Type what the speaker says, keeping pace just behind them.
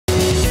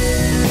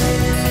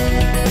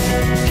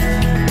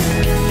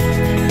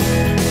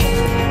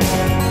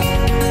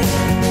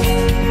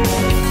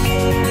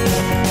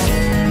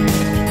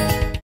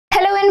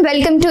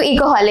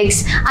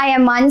Ecoholics. I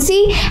am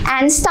Mansi,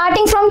 and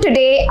starting from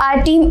today,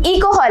 our team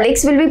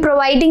Ecoholics will be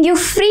providing you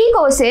free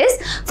courses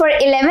for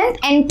 11th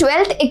and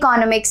 12th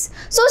economics.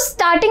 So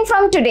starting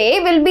from today,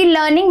 we'll be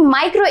learning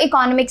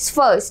microeconomics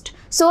first.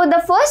 So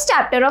the first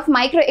chapter of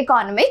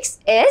microeconomics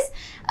is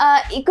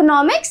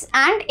economics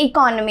and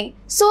economy.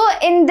 So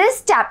in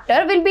this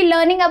chapter, we'll be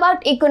learning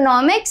about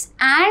economics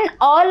and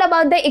all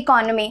about the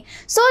economy.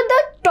 So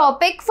the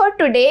topic for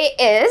today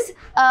is,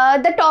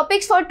 the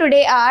topics for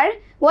today are: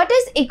 what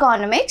is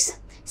economics,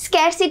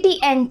 scarcity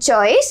and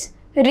choice,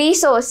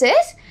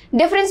 resources,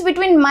 difference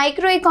between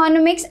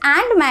microeconomics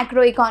and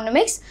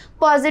macroeconomics,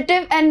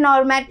 positive and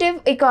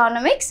normative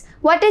economics,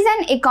 what is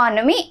an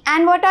economy,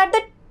 and what are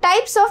the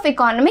types of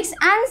economics,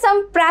 and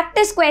some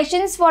practice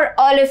questions for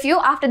all of you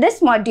after this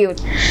module.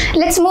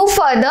 Let's move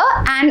further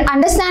and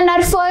understand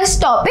our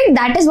first topic,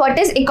 that is what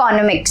is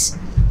economics.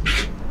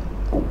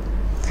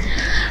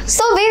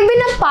 So we've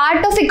been a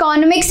part of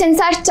economics since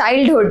our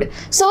childhood.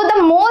 So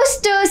the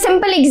most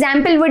simple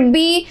example would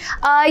be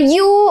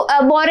you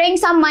borrowing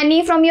some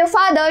money from your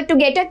father to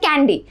get a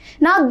candy.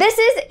 Now this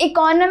is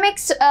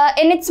economics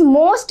in its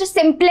most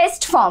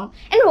simplest form.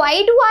 And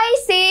why do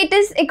I say it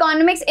is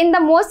economics in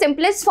the most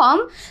simplest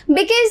form?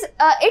 Because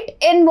it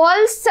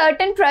involves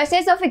certain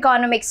process of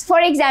economics. For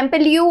example,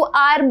 you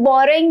are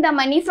borrowing the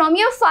money from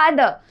your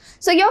father.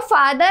 So your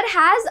father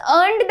has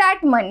earned that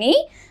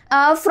money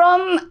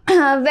from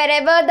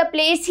wherever the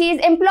place he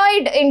is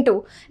employed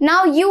into.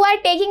 Now you are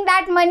taking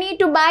that money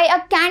to buy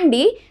a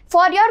candy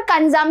for your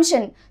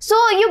consumption. So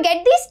you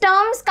get these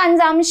terms: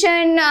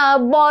 consumption,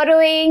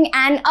 borrowing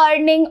and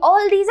earning.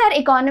 All these are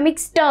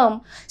economics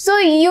terms. So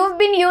you've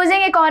been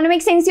using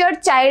economics since your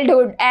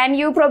childhood and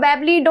you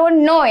probably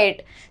don't know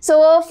it.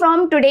 So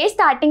from today,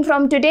 starting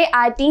from today,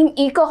 our team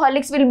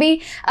Ecoholics will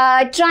be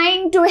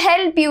trying to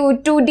help you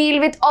to deal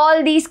with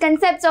all these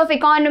concepts of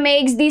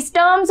economics, these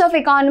terms of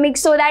economics,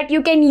 so that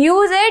you can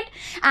use it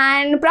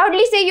and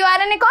proudly say you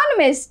are an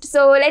economist.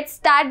 So let's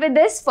start with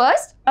this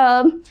first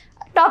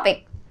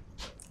topic.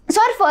 So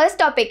our first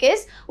topic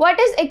is, what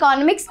is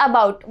economics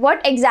about?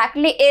 What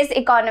exactly is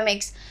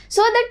economics?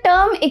 So the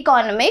term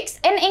economics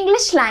in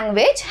English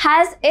language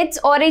has its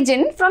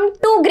origin from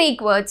two Greek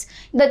words.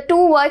 The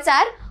two words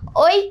are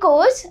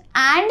oikos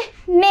and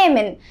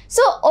nemen.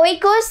 So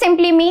oikos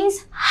simply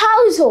means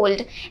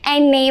household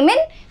and nemen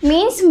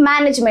means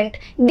management.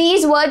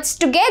 These words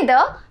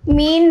together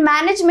mean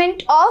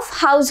management of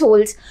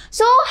households.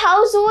 So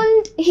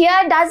household here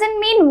doesn't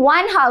mean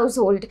one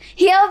household.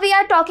 Here we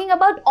are talking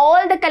about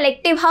all the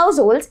collective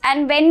households,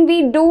 and when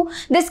we do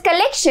this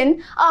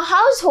collection, a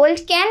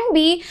household can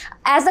be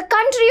as a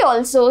country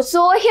also.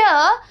 So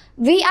here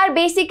we are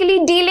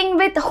basically dealing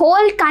with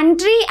whole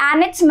country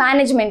and its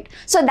management.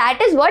 So that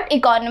is what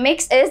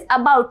economics is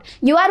about.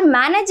 You are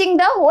managing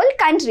the whole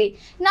country.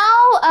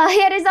 Now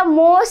here is a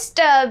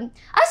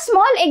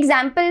small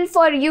example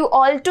for you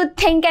all to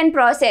think and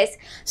process.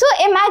 So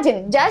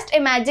just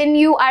imagine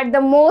you are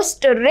the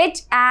most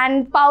rich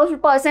and powerful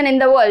person in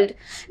the world.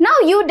 Now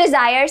you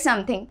desire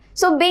something.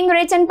 So being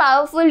rich and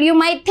powerful, you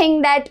might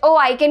think that, oh,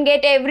 I can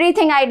get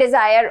everything I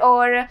desire,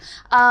 or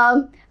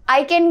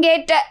I can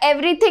get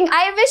everything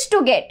I wish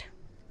to get.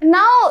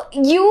 Now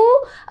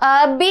you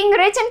being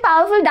rich and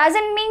powerful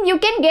doesn't mean you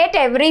can get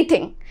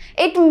everything.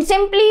 It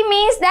simply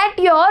means that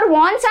your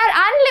wants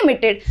are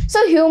unlimited.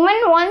 So human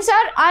wants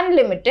are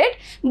unlimited,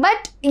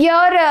 but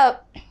your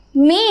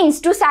means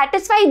to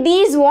satisfy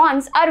these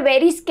wants are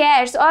very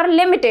scarce or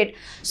limited.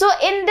 So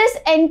in this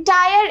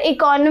entire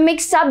economic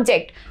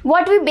subject,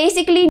 what we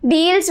basically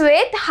deals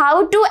with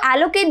how to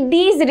allocate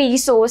these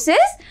resources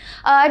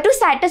to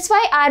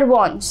satisfy our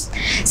wants.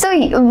 So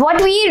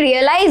what we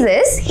realize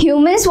is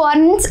humans'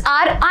 wants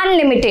are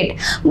unlimited,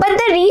 but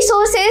the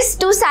resources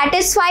to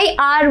satisfy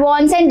our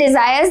wants and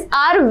desires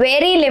are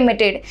very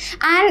limited.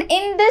 And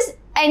in this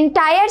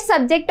entire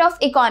subject of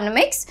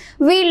economics,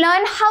 we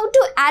learn how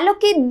to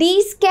allocate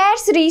these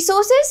scarce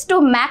resources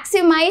to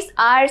maximize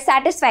our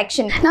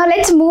satisfaction. Now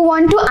let's move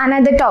on to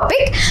another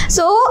topic.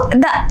 So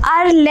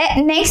our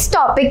next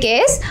topic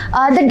is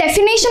the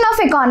definition of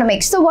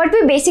economics. So what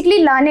we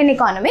basically learn in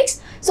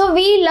economics, so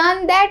we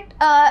learn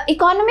that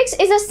economics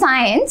is a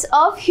science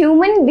of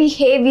human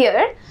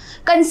behavior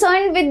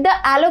concerned with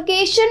the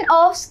allocation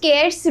of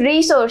scarce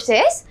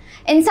resources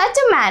in such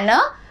a manner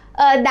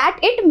that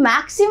it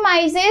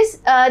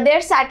maximizes their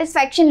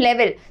satisfaction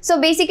level.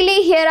 So basically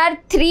here are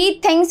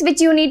three things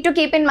which you need to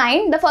keep in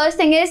mind. The first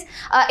thing is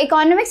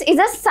economics is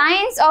a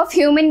science of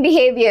human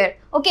behavior.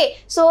 Okay,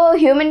 so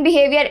human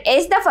behavior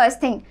is the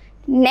first thing.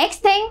 Next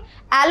thing,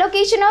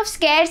 allocation of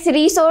scarce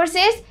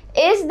resources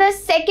is the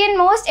second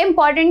most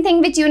important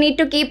thing which you need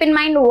to keep in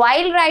mind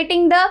while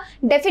writing the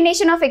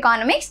definition of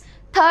economics.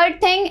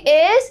 Third thing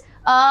is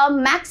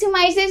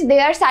maximizes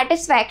their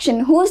satisfaction.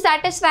 Whose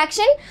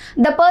satisfaction?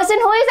 The person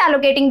who is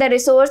allocating the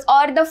resource,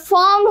 or the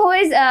firm who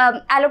is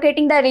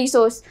allocating the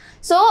resource.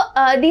 So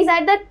these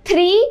are the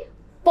 3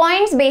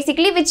 points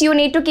basically which you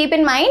need to keep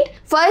in mind.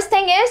 First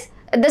thing is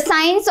the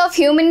science of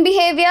human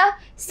behavior.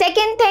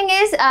 Second thing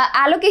is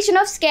allocation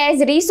of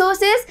scarce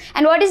resources.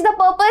 And what is the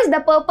purpose?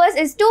 The purpose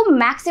is to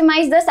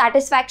maximize the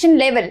satisfaction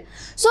level.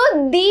 So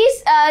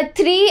these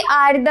three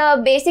are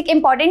the basic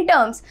important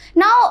terms.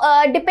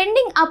 Now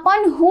depending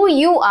upon who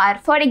you are,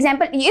 for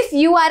example, if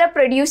you are a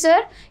producer,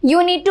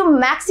 you need to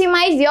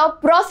maximize your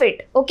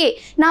profit. Okay,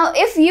 now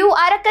if you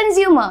are a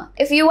consumer,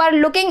 if you are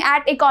looking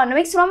at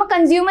economics from a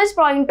consumer's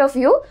point of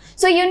view,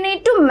 so you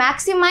need to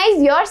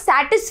maximize your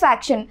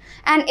satisfaction.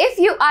 And if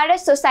you are a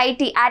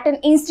society at an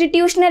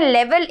institutional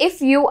level,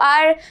 if you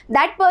are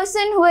that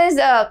person who is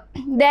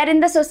there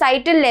in the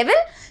societal level,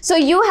 so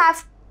you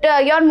have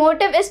your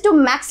motive is to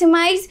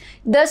maximize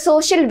the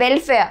social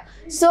welfare.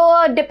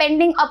 So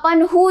depending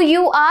upon who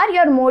you are,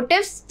 your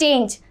motives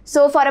change.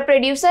 So for a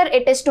producer,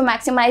 it is to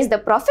maximize the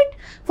profit.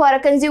 For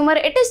a consumer,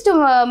 it is to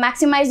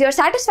maximize your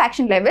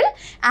satisfaction level.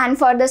 And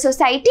for the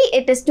society,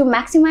 it is to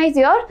maximize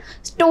your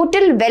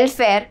total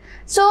welfare.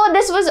 So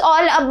this was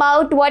all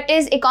about what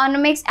is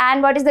economics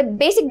and what is the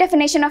basic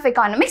definition of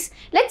economics.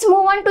 Let's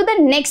move on to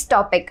the next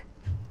topic.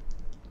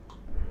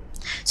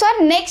 So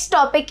our next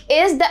topic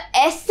is the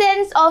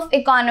essence of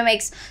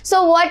economics.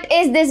 So what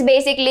is this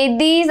basically?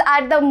 These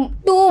are the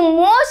two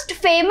most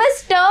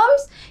famous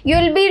terms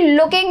you'll be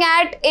looking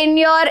at in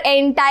your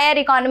entire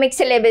economic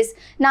syllabus.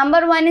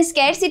 Number one is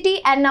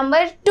scarcity and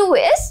number two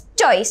is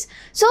choice.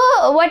 So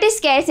what is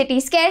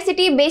scarcity?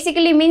 Scarcity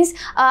basically means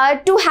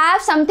to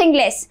have something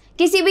less.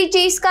 किसी भी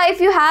चीज का if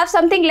you have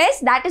something less,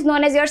 that is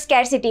known as your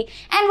scarcity.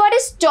 And what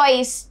is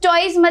choice?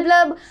 Choice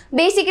मतलब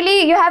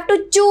basically you have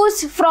to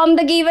choose from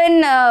the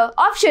given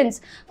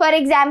options. For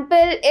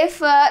example,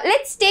 if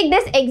let's take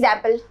this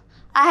example.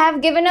 I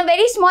have given a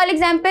very small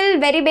example,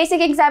 very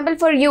basic example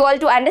for you all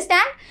to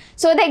understand.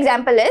 So the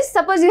example is,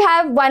 suppose you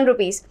have 1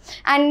 rupees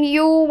and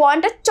you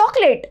want a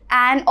chocolate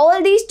and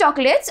all these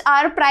chocolates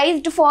are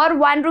priced for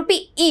 1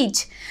 rupee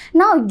each.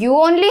 Now you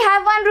only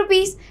have 1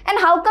 rupees, and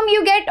how come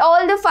you get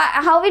all the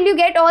how will you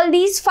get all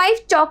these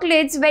 5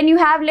 chocolates when you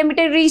have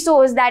limited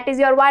resource, that is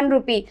your 1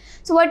 rupee?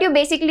 So what you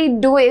basically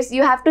do is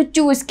you have to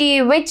choose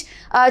ki which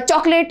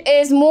chocolate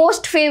is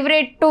most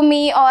favorite to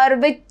me or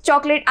which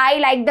chocolate I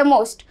like the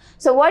most.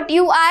 So what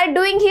you are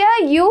doing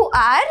here, you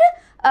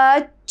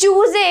are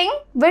choosing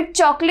which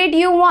chocolate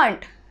you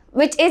want,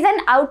 which is an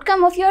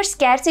outcome of your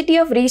scarcity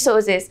of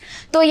resources.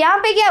 तो यहाँ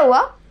पे क्या हुआ,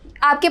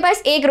 आपके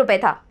पास 1 रुपए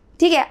था,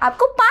 ठीक है,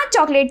 आपको 5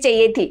 चॉकलेट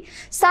चाहिए थी,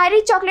 सारी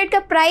चॉकलेट का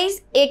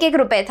प्राइस 1-1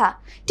 रुपए था,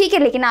 ठीक है,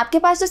 लेकिन आपके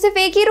पास तो सिर्फ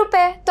 1 ही रुपए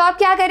है, तो आप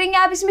क्या करेंगे,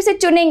 आप इसमें से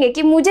चुनेंगे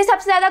कि मुझे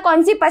सबसे ज़्यादा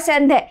कौन सी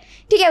पसंद है,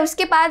 ठीक है,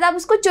 उसके बाद आप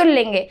उसको चुन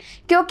लेंगे,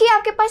 क्योंकि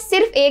आपके पास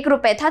सिर्फ 1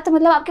 रुपए था, तो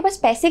मतलब आपके पास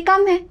पैसे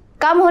कम है,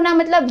 कम होना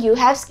मतलब you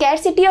have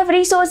scarcity of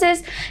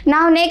resources.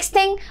 Now next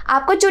thing,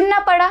 आपको चुनना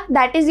पड़ा,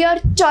 that is your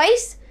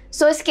choice.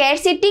 So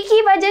scarcity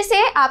की वजह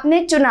से आपने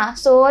चुना,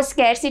 so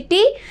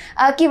scarcity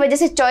की वजह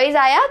से choice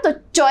आया, तो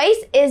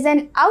choice is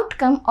an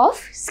outcome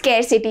of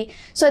scarcity.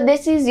 So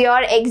this is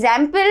your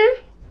example,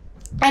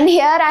 and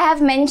here I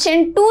have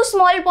mentioned 2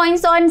 small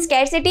points on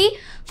scarcity.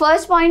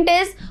 First point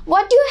is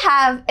what you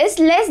have is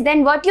less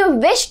than what you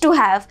wish to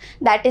have,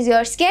 that is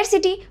your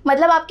scarcity.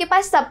 मतलब आपके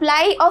पास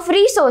supply of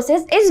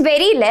resources is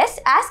very less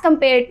as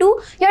compared to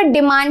your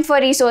demand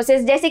for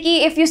resources. जैसे कि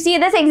if you see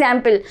this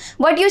example,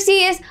 what you see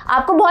is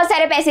आपको बहुत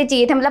सारे पैसे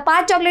चाहिए थे, मतलब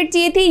 5 चॉकलेट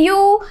चाहिए थी, you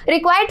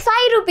required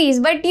 5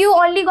 rupees but you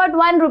only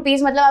got 1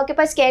 rupees, मतलब आपके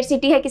पास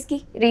scarcity है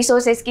किसकी,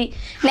 resources की.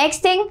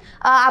 Next thing,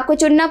 आपको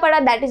चुनना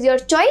पड़ा, that is your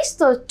choice.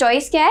 तो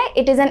choice क्या है,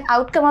 it is an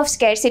outcome of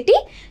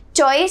scarcity.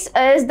 Choice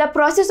is the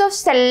process of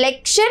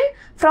selection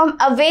from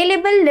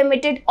available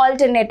limited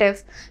alternative.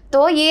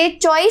 तो ये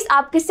choice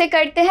आप किससे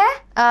करते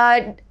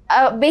हैं,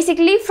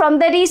 basically from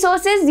the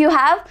resources you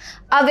have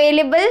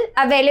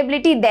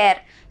availability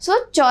there. So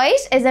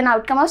choice is an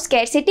outcome of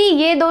scarcity.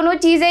 ये दोनों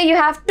चीज़ें you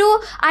have to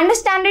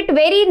understand it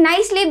very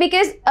nicely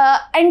because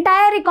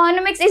entire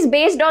economics is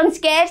based on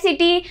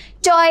scarcity,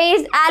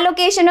 choice,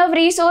 allocation of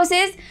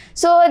resources.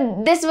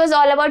 So this was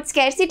all about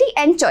scarcity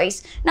and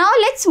choice. Now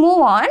let's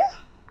move on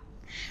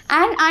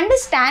and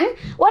understand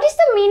what is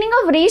the meaning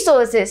of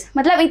resources.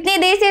 मतलब इतने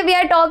देर से we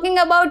are talking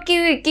about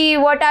कि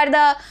what are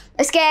the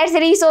scarce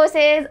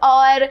resources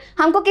और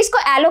हमको किसको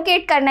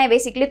allocate करना है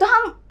basically. तो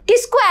हम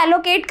किसको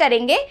allocate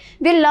करेंगे,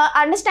 we'll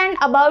understand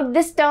about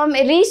this term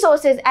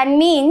resources and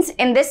means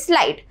in this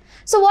slide.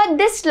 So what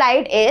this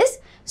slide is,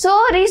 so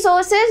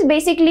resources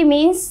basically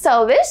means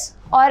service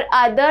or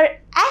other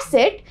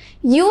asset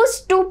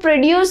used to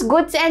produce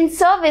goods and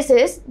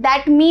services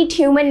that meet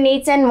human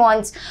needs and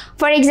wants.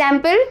 For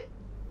example,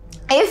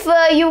 if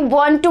you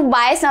want to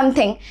buy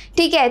something,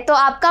 ठीक है, तो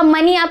आपका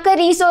money आपका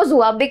resource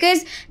हुआ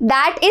because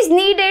that is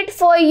needed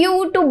for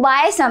you to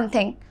buy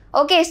something.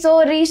 Okay,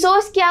 so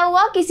resource क्या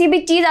हुआ, किसी भी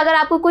चीज़ अगर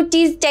आपको कुछ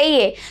चीज़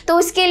चाहिए तो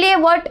उसके लिए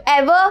वॉट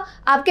एवर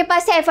आपके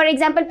पास है, फॉर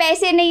एग्जाम्पल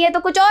पैसे नहीं है तो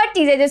कुछ और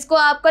चीज़ है जिसको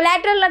आप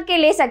कोलैटरल रख के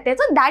ले सकते हैं,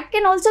 तो that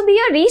can also be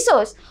your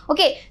resource.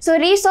 Okay, so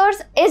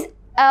resource is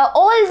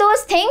all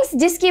those things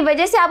जिसकी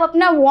वजह से आप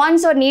अपना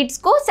wants और needs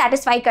को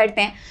satisfy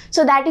करते हैं.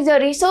 So that is your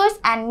resource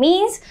and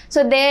means.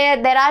 So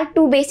there are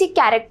two basic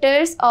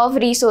characters of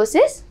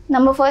resources.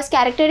 Number first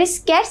character is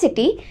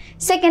scarcity.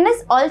 Second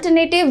is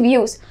alternative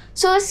use.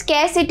 So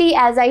scarcity,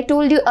 as I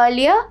told you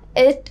earlier,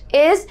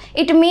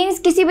 it means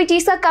किसी भी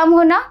चीज़ का कम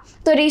होना.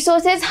 तो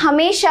resources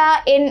हमेशा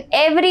in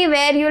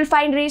everywhere you will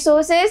find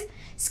resources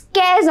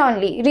scarce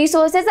only.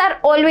 Resources are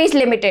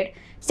always limited.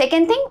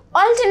 Second thing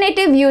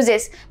alternative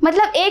uses,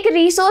 मतलब एक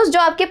resource जो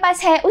आपके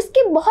पास है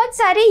उसके बहुत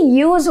सारे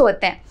यूज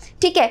होते हैं.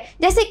 ठीक है,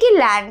 जैसे कि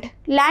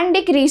लैंड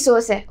एक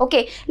रिसोर्स है. ओके,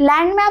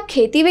 लैंड में आप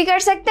खेती भी कर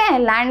सकते हैं,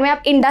 लैंड में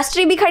आप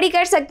इंडस्ट्री भी खड़ी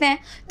कर सकते हैं.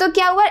 तो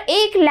क्या हुआ,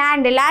 एक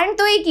लैंड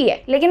तो एक ही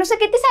है लेकिन उससे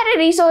कितने सारे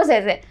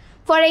रिसोर्सेज है.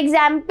 For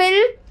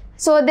example,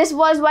 so this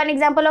was one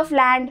example of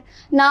land.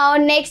 Now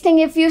next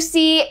thing, if you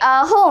see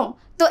home,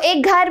 तो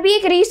एक घर भी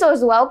एक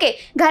रिसोर्स हुआ. ओके,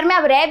 घर में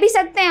आप रह भी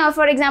सकते हैं और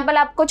फॉर एग्जांपल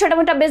आपको छोटा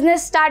मोटा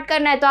बिजनेस स्टार्ट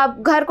करना है तो आप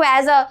घर को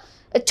एज अ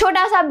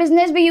छोटा सा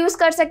बिजनेस भी यूज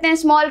कर सकते हैं,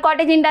 स्मॉल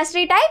कॉटेज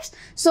इंडस्ट्री टाइप्स.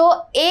 सो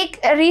एक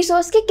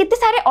रिसोर्स के कितने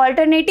सारे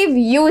ऑल्टरनेटिव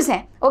यूज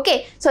हैं. Okay,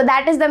 so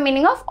that is the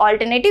meaning of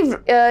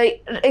alternative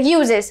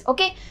uses.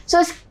 Okay,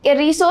 so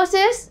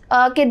resources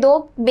के दो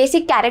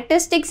बेसिक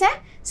कैरेक्टरिस्टिक्स हैं,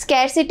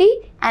 scarcity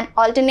and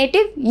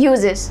alternative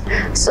uses.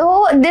 So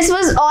this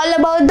was all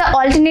about the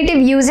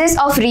alternative uses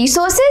of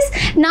resources.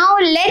 Now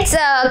let's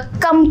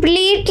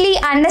completely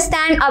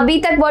understand abhi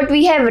tak what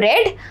we have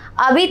read.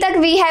 Abhi tak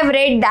we have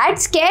read that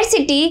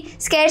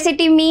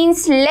scarcity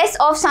means less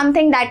of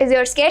something, that is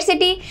your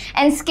scarcity,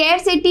 and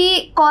scarcity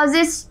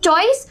causes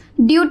choice.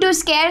 Due to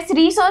scarce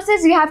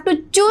resources, you have to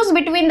choose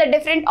between the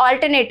different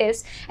alternatives.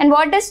 And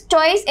what does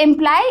choice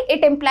imply?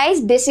 It implies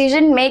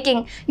decision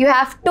making. You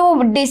have to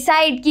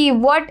decide ki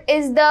what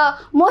is the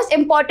most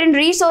important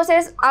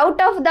resources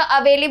out of the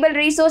available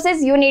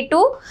resources you need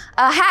to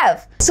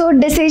have. So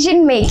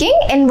decision making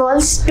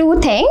involves two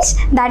things,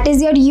 that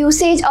is your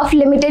usage of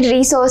limited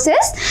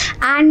resources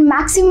and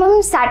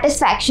maximum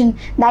satisfaction.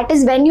 That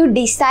is when you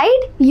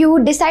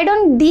decide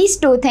on these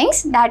two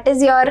things, that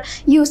is your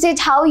usage,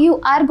 how you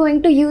are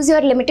going to use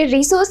your limited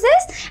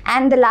resources,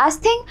 and the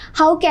last thing,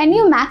 how can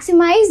you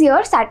maximize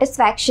your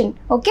satisfaction.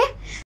 Okay.